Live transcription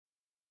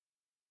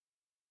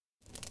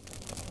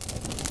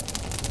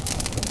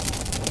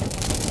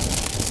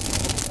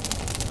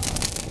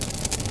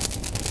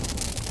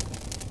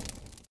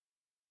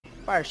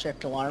Fire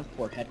shift alarm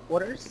for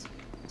headquarters.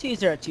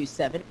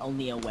 2027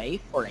 O'Neill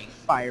Way for a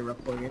fire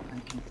reported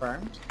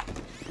unconfirmed.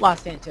 Los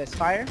Santos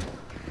Fire.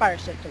 Fire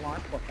shift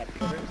alarm for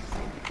headquarters.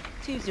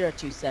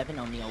 2027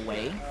 O'Neill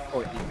Way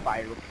for a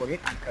fire reported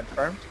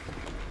unconfirmed.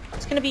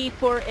 It's going to be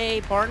for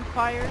a barn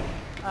fire.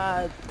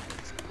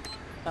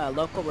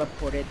 Local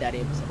reported that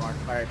it was a barn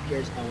fire.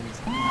 Appears known as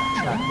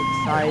track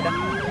inside.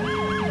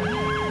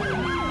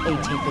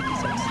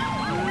 1856.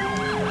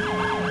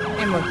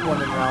 Ambulance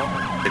 1 en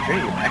route. Did you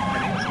get back?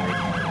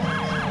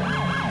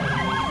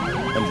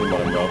 Engine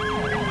 1 en route.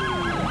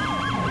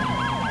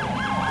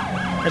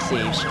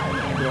 Received.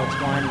 Ambulance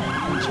 1,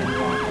 engine 1,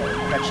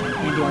 correction,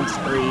 ambulance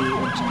 3,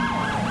 engine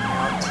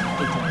out.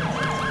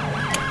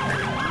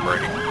 1856.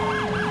 Ready.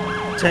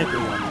 Tanker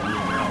 1 en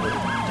route with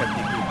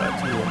technically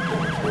Battalion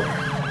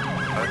 34.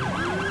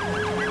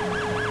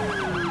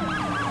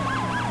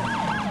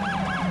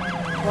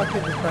 What is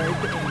referred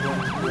to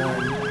ambulance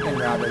 1 en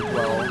route as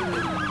well as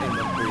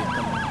ambulance 3 is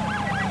coming.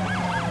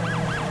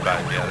 But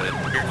yeah, that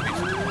appears to be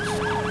some.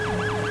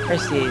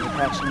 Received.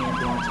 Correction,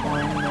 ambulance 1,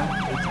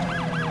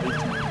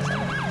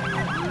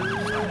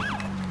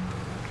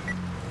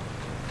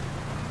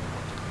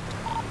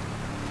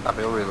 1857. I'll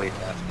be really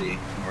at the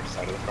north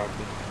side of the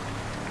property.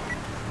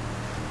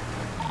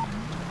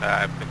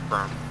 I've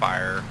confirmed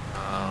fire.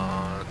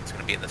 It's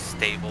going to be in the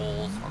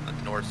stables on the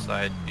north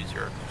side,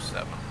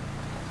 2027. Going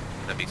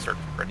to be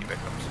searching for any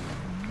victims.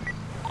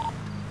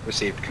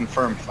 Received.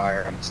 Confirmed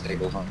fire on the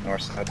stables on the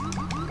north side.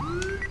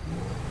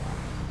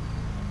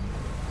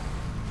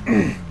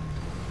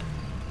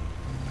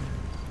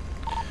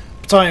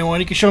 Battalion 1,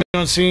 you can show me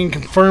on scene.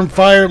 Confirmed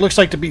fire. Looks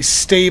like to be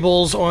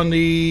stables on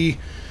the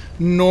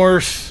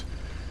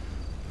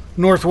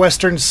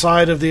northwestern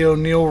side of the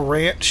O'Neill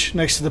Ranch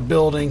next to the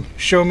building.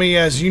 Show me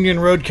as Union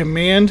Road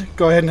Command.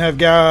 Go ahead and have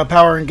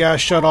power and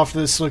gas shut off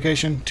this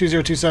location.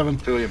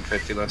 2027. William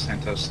 50, Los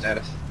Santos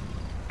status.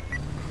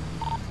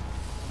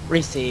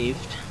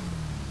 Received.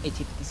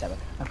 1857.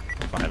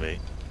 5-8.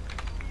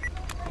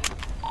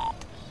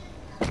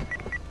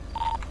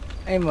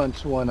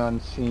 Ambulance 1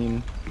 on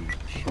scene.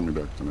 Show me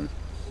back tonight.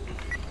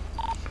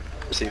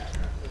 Received.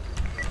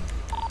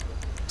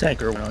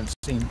 Tanker 1 on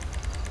scene.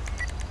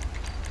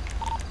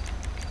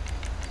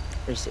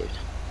 Received.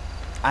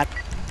 7-3,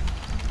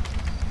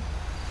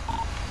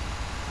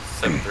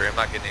 I'm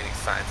not getting any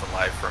signs of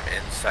life from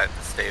inside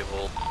the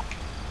stable.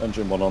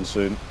 Engine 1 on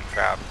scene.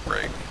 Trap,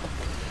 break.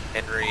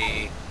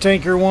 Henry.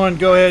 Tanker 1,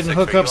 go ahead and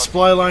hook up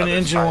supply line to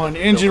Engine 1.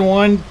 Engine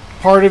 1,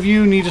 part of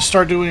you need to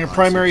start doing a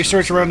primary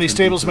search around these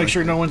stables, make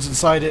sure no one's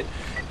inside it.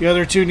 The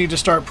other two need to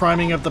start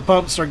priming up the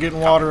pump, start getting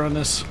water on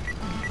this.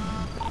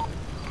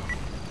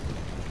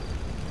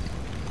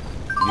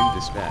 New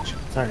dispatch.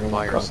 Fire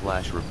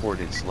 /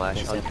 reported /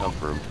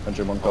 unconfirmed.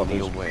 Engine 1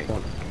 O'Neill Way.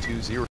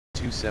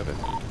 2027.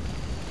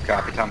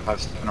 Copy, Tom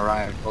Puff,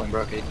 arrived.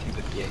 Bolingbroke,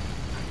 1858.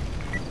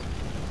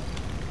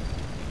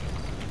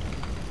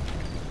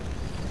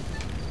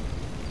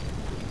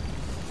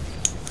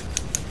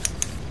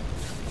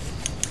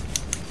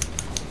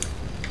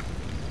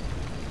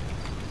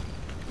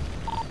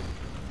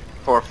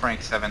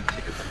 Frank 7-2.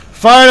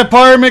 Fire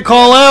department,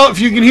 call out if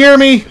you can hear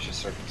me.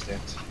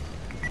 Circumstance.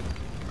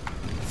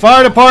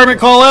 Fire department,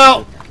 call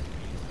out.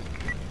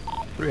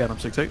 3 Adam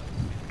 6-8.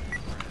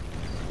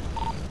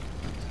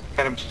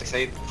 Adam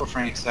 6-8 for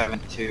Frank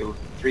 7-2,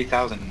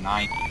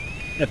 3009.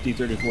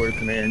 FD-34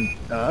 command.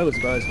 I was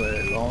advised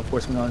by law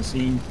enforcement on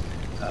scene.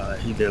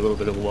 He did a little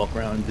bit of a walk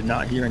around, did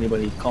not hear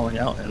anybody calling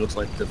out, and it looks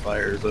like the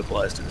fire is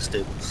localized to the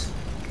stables.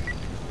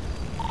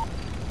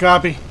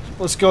 Copy.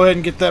 Let's go ahead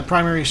and get that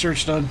primary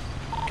search done.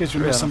 In case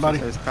we missed somebody.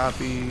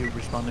 Copy,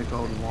 responding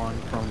code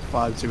 1 from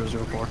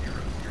 5004.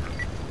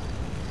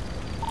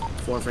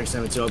 4 Frank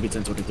 72, I'll be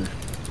 1023.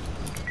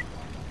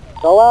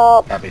 Go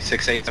out! Copy,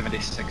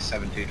 6876,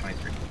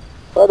 7223.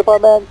 Fire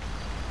department!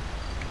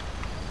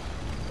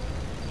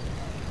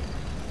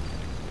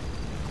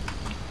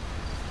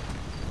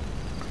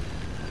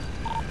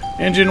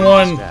 Engine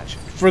 1,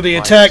 for the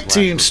attack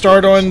team,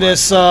 start on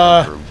this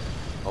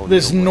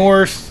this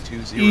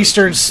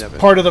northeastern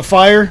part of the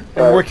fire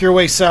and work your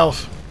way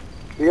south.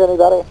 You got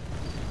anybody?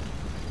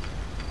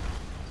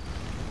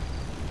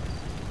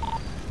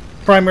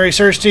 Primary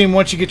search team,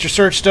 once you get your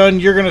search done,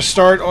 you're going to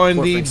start on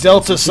the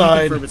Delta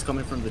side. It's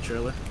coming from the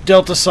trailer.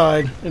 Delta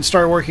side, and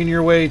start working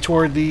your way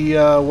toward the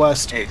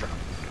west. Hey,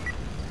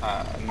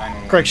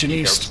 Correction,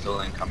 east.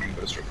 Still incoming,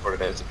 but it's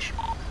reported as a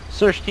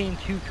Search team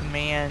to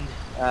command.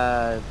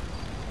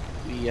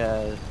 We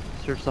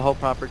searched the whole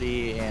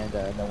property and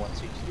no one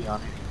seems to be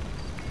on it.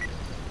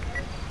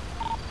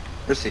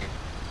 Received.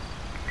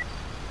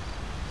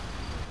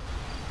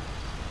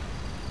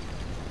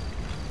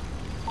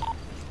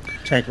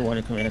 Tanker 1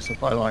 in command,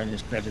 supply line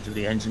is connected to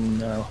the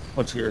engine.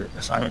 What's your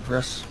assignment for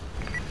us?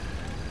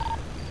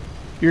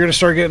 You're going to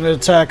start getting an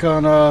attack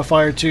on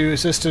fire 2,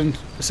 assist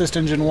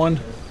engine 1.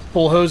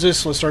 Pull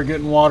hoses, let's start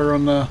getting water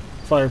on the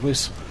fire,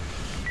 please.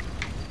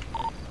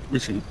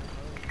 Receive.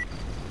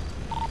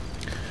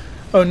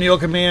 O'Neill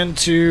command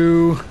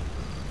to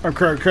Or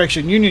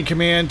correction, Union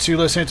Command to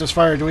Los Santos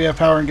Fire. Do we have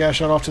power and gas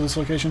shut off to this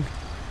location?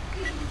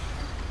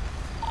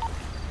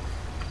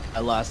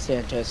 Los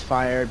Santos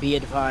Fire, be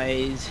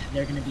advised,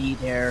 they're going to be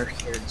there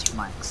here in 2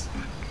 mics.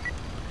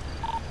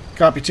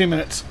 Copy, 2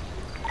 minutes.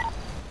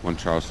 1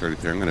 Charles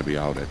 33, I'm going to be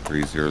out at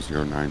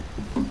 3009.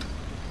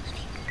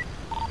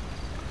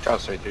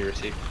 Charles 33,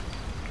 receive.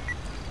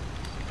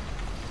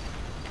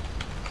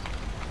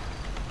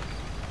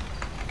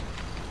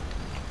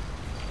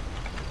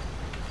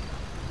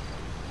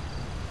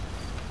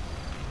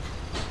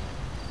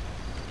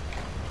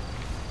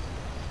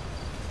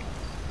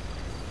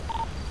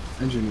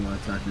 Engine 1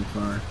 attacking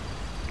fire.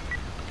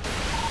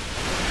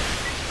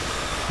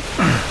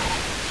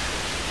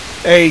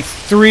 Hey,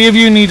 3 of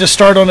you need to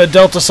start on the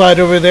Delta side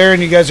over there,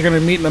 and you guys are going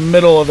to meet in the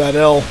middle of that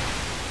L.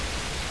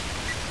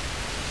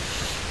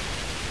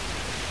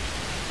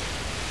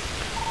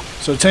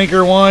 So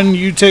Tanker 1,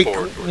 you take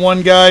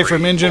 1 guy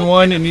from Engine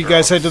 1, and you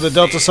guys head to the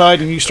Delta side,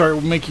 and you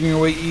start making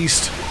your way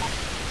east.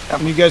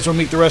 And you guys will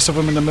meet the rest of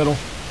them in the middle.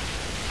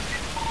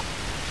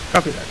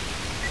 Copy that.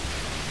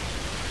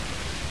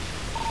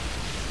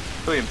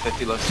 William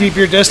 50, Los Keep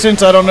your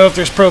distance. I don't know if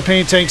there's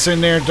propane tanks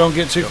in there. Don't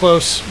get too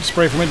close.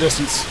 Spray from a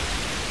distance.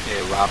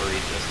 Yeah, robbery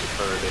just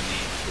occurred in the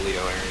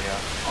Toledo area.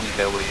 Only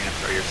available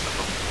units are your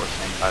stuff on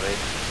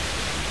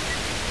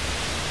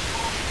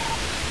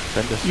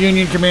 458.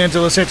 Union Command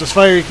to Los Santos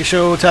Fire. You can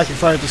show attacking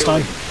fire at this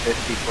time.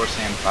 54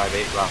 Sam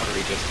 58,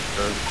 robbery just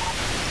occurred.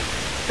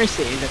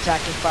 Received,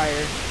 attacking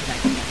fire.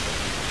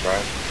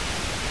 Right.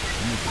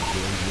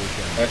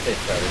 Okay,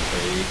 Charlie, so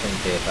you can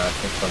be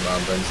attacking from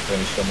ambulance to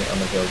show me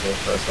unavailable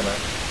personnel.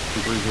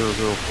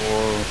 3004.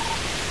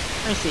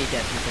 Received,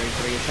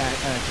 F-33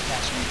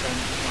 detachment from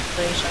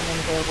operation,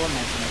 unavailable,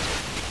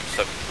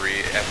 1902.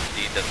 73 FD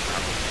doesn't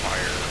have a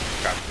fire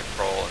traffic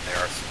control, and they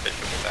are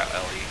sufficient without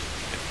LE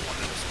if you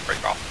wanted to just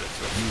break off this.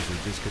 User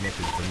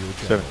disconnected from your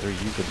channel. 7-3,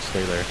 you can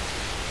stay there.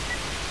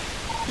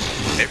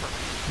 Paper.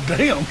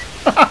 Damn.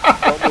 4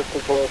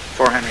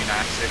 Henry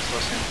 96,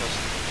 Los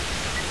Santos.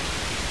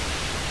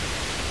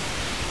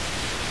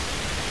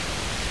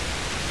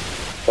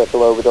 That's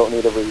low, we don't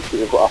need a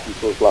repeat of what happened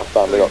to us last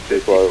time, we got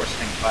too close.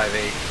 54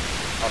 58,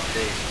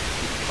 update.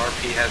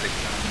 RP has a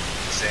gun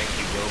saying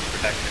he will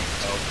protect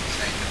himself,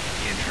 saying that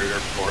the intruder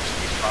forced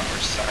the front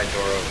or side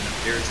door open. It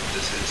appears that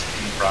this is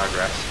in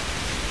progress.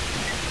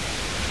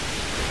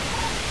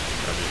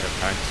 We have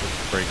time to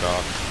break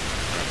off.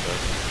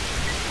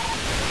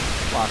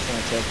 Los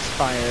Santos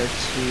Fire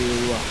to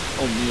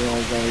O'Neill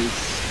Way,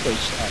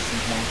 Stage S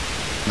and Hall.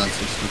 96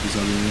 with his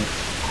other unit.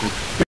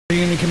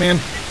 Union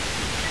Command.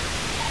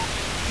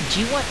 Do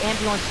you want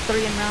ambulance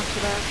 3 en route to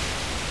that?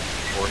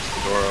 Force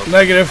the door open.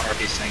 Negative.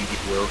 RP saying he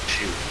will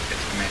shoot.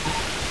 It's command.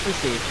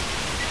 Received.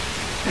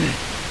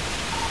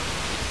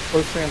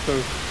 Los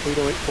Santos,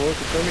 Toledo 84,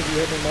 confirm me, do you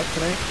have any mark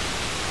tonight?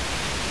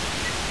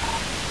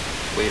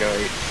 Toledo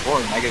 84,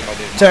 negative, I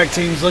didn't. Attack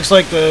teams, looks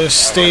like the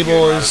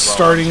stable is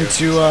starting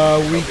to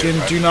weaken.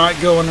 Do not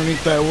go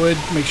underneath that wood.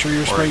 Make sure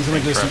you're spraying from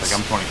a distance.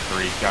 I'm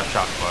 23, got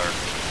shot fired.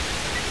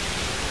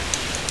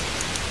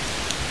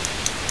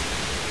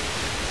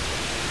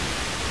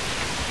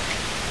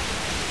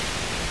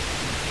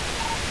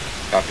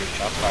 Copy,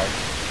 shots fired.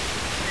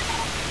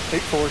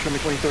 8-4, show me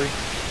 23.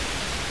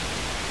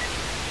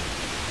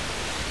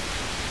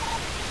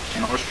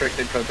 Channel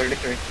restricted, code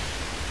 33.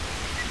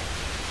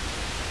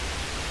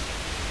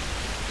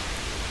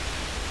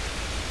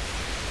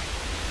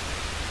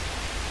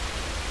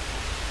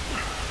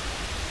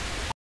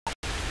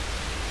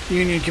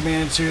 Union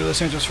Command to Los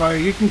Santos Fire.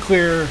 You can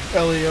clear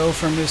LEO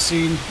from this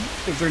scene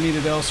if they're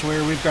needed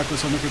elsewhere. We've got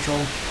this under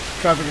control.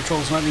 Traffic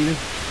control is not needed.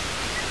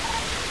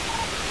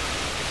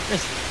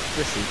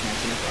 Received,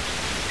 1904.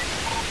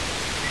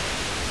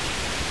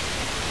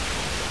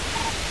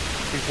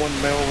 There's one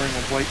male wearing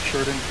a white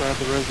shirt inside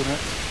the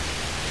residence.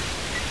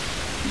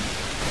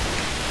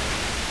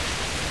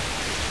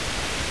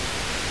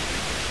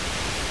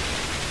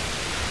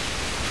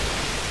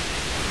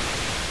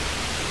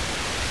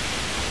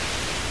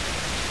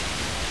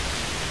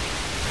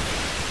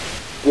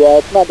 Yeah,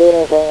 it's not doing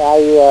anything.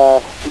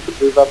 You can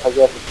move up, I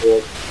guess it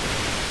is.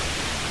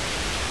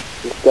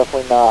 It's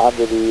definitely not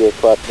under the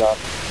collapse zone.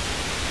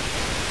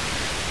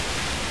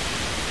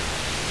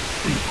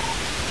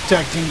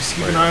 Attack teams,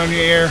 keep an eye on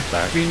your air.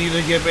 If you need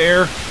to give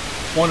air,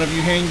 one of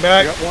you hang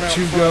back,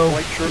 2 go,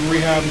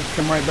 rehab,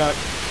 come right back.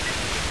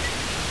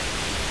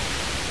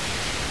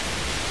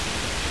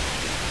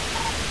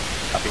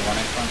 Copy 1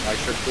 in front, white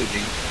shirt, blue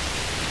jeans.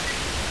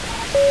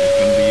 It's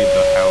gonna be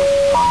the house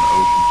on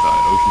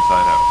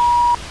Oceanside house.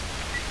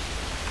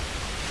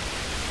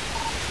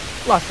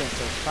 Los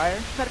Santos Fire,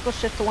 medical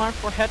shift alarm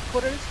for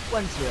headquarters,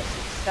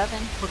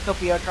 1067,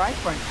 Procopio Drive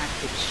for an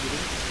active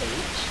shooting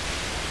stage.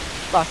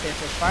 Los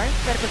Santos Fire,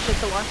 medical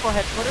shift alarm for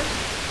headquarters,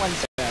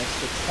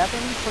 1067,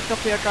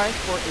 Procopio Drive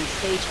for a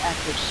stage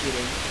active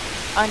shooting.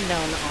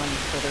 Unknown on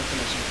further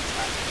information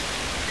dispatch.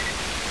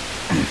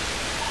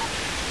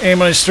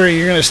 Ambulance 3,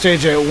 you're going to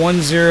stage at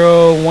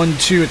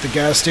 1012 at the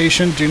gas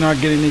station. Do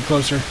not get any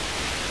closer.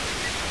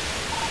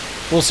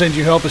 We'll send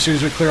you help as soon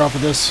as we clear off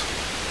of this.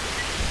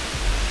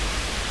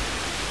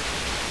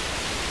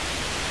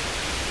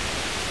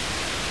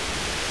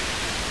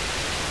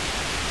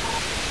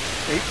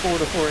 8-4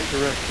 to 4-8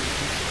 direction.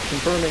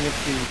 Confirming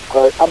it's the...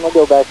 Alright, I'm gonna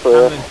go back for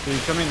it.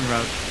 Come in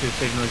route to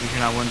signal if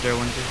you're not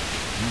 1012.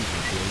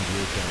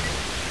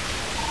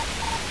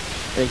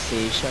 They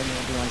see showing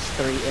ambulance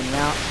 3 en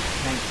route,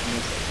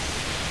 1906.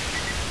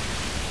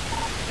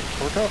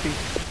 4 copy.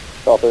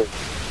 Copy.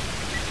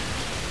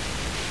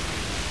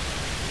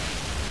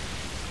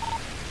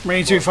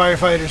 Marine 2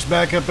 firefighters,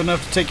 back up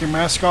enough to take your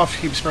mask off.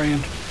 Keep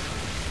spraying.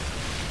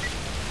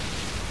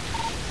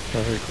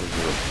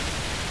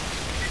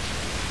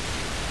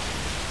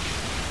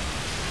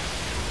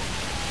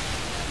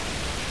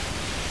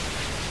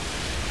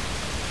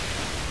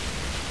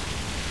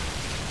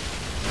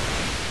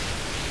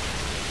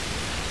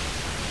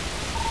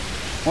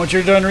 Once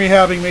you're done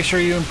rehabbing, make sure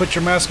you put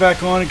your mask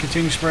back on and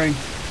continue spraying.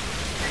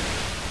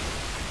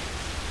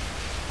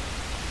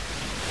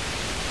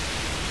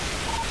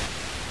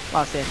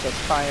 Los Angeles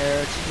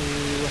Fire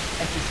to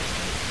SE6.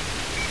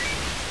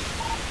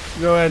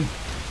 Go ahead.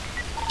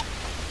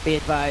 Be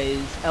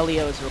advised,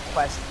 Elio is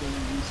requesting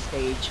you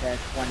stage at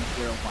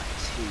 1012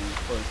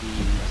 for the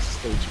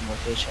staging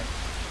location.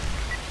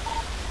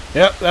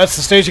 Yep, that's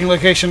the staging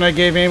location I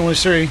gave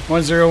Ambulance 3,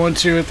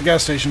 1012 at the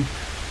gas station.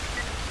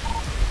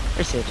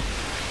 Received.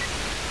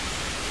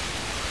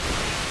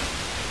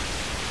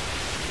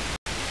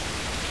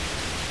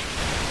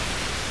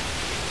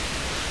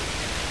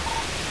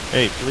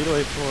 Hey, Toledo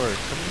 84,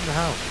 come in the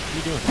house. What are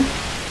you doing?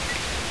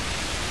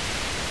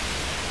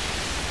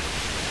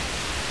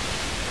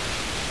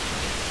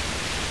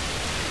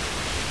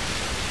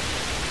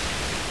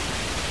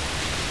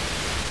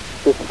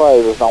 This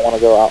fire does not want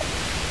to go out.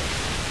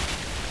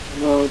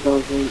 No, it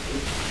doesn't.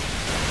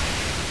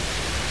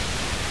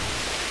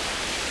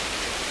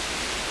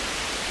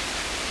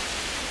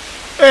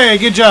 Hey,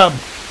 good job.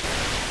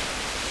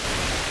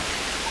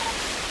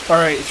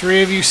 Alright,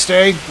 3 of you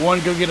stay. 1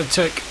 go get a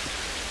tick.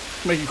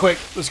 Make it quick.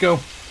 Let's go.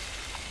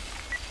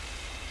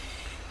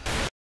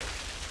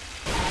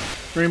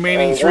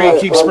 Remaining 3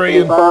 keep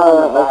spraying. Fire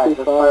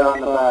on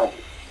the back.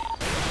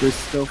 There's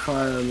still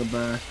fire on the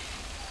back.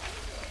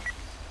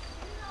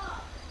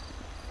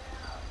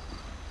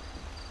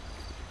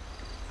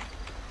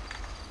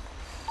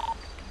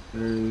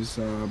 There's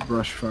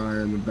brush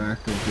fire in the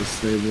back of the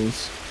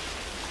stables.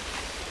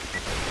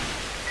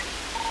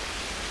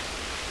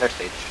 Their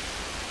stage.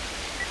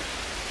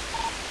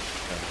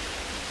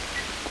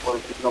 Well,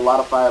 there's a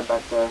lot of fire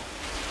back there.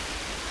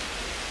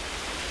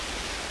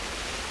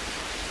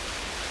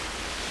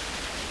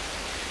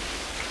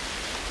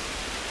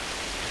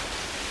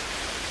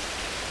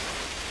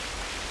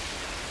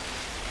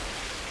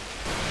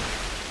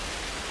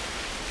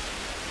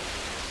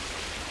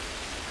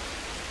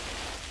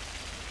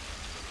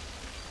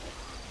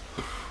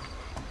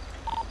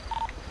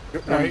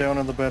 Get one down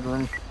in the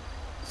bedroom.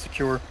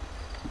 Secure.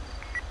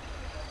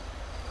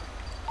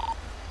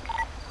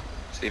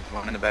 Steve,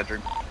 one in the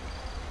bedroom.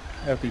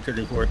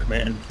 FD-34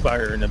 command,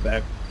 fire in the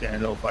back,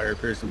 and no fire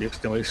appears to be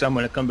extinguished. So I'm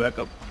going to come back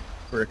up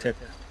for a tick.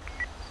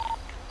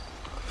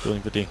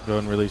 Building 50, go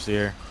and release the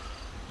air.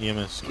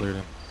 EMS cleared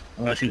him.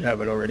 Unless you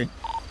have it already.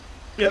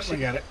 Yep, we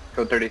got it.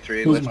 Code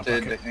 33 Who's in my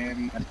lifted pocket?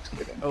 and...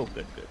 Oh,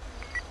 good, good.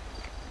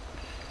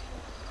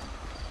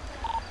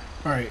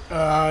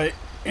 Alright,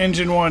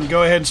 Engine 1,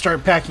 go ahead and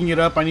start packing it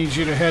up. I need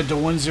you to head to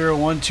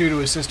 1012 to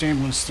assist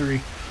Ambulance 3.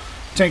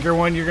 Tanker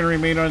 1, you're going to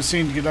remain on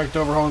scene to conduct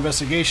overhaul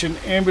investigation.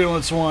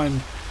 Ambulance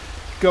 1,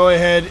 go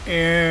ahead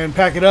and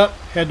pack it up.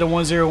 Head to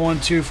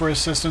 1012 for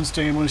assistance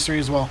to Ambulance 3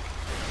 as well.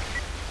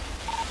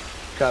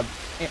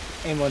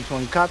 Ambulance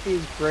 1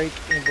 copies, break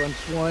Ambulance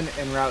 1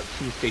 en route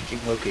to staging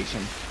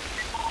location.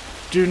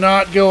 Do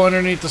not go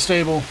underneath the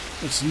stable.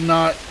 It's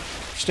not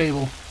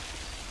stable.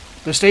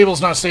 The stable's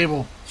not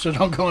stable, so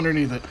don't go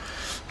underneath it.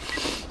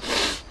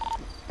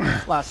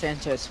 Los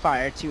Angeles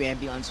Fire to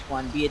Ambulance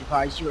 1. Be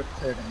advised you are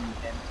clear to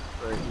move in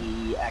for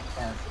the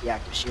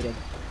active shooting.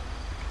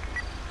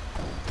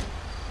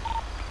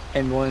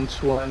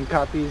 Ambulance 1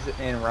 copies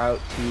en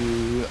route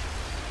to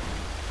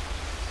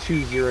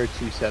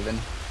 2027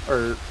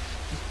 or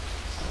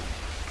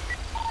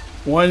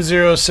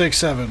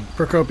 1067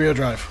 Procopio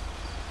Drive.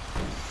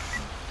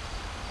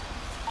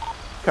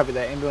 copy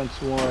that.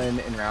 Ambulance 1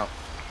 en route.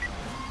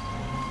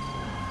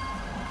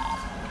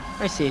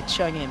 I see it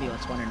showing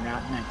Ambulance 1 en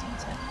route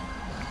 1910.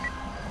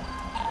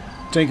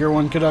 Tanker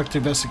 1, conduct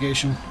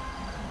investigation.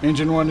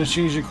 Engine 1, as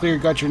soon as you're clear,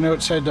 got your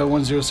notes, head to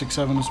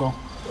 1067 as well.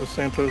 Los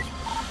Santos.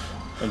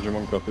 Engine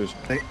 1 copies.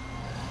 Okay.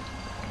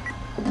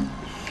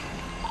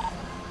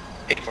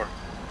 84.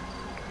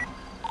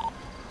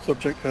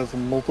 Subject has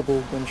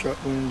multiple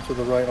gunshot wounds to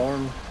the right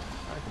arm.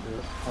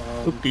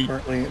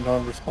 Currently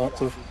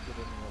non-responsive.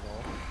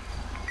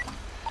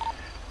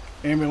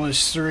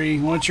 Ambulance 3,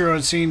 once you're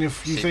on scene,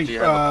 if you think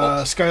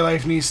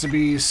Skylife needs to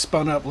be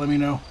spun up, let me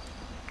know.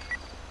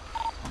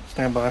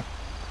 Stand by.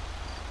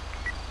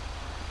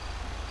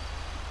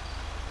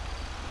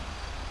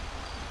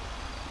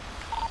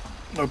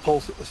 No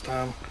pulse at this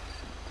time.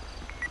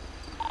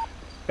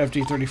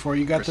 FD34,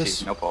 you got Received,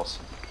 this? no pulse.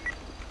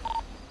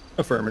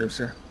 Affirmative,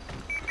 sir.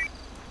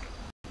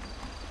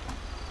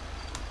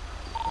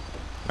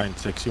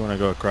 9-6, you want to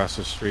go across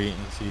the street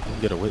and see if you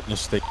can get a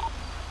witness stick?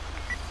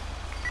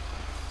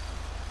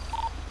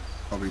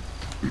 Copy.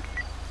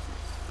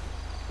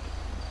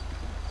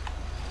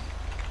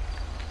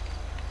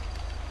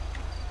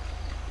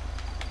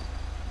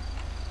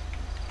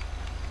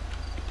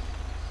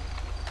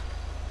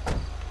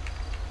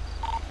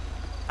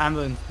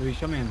 Ambulance, do we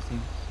show me on the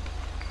scene?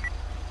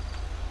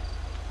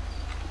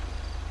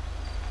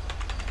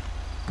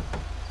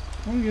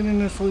 I'm getting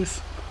this loose.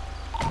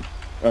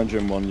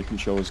 Engine 1, you can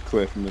show us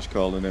clear from this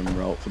call and en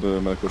route for the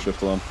medical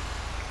shift alarm.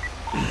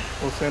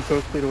 Los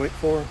Santos, Lead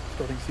 84,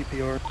 starting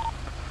CPR.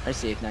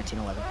 Received,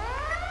 1911.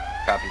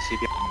 Copy,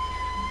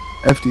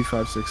 CPR.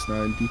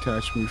 FD569,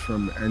 detach me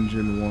from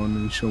engine 1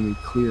 and show me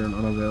clear and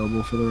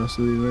unavailable for the rest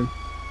of the evening.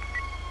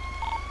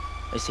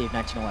 Received,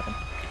 1911.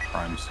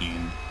 Crime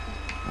scene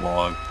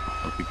log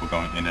of people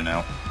going in and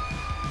out.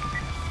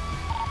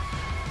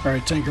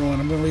 Alright, Tanker 1,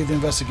 I'm going to leave the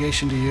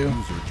investigation to you.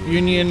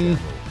 Union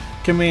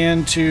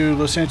Command to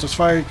Los Santos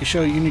Fire. You can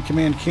show Union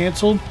Command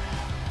canceled.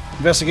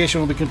 Investigation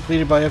will be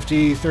completed by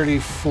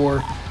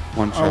FD34.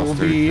 I will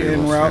be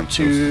en route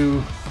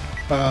to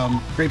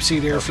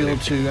Grapeseed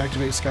Airfield to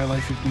activate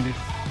Skylife if needed.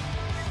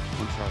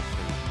 One Charles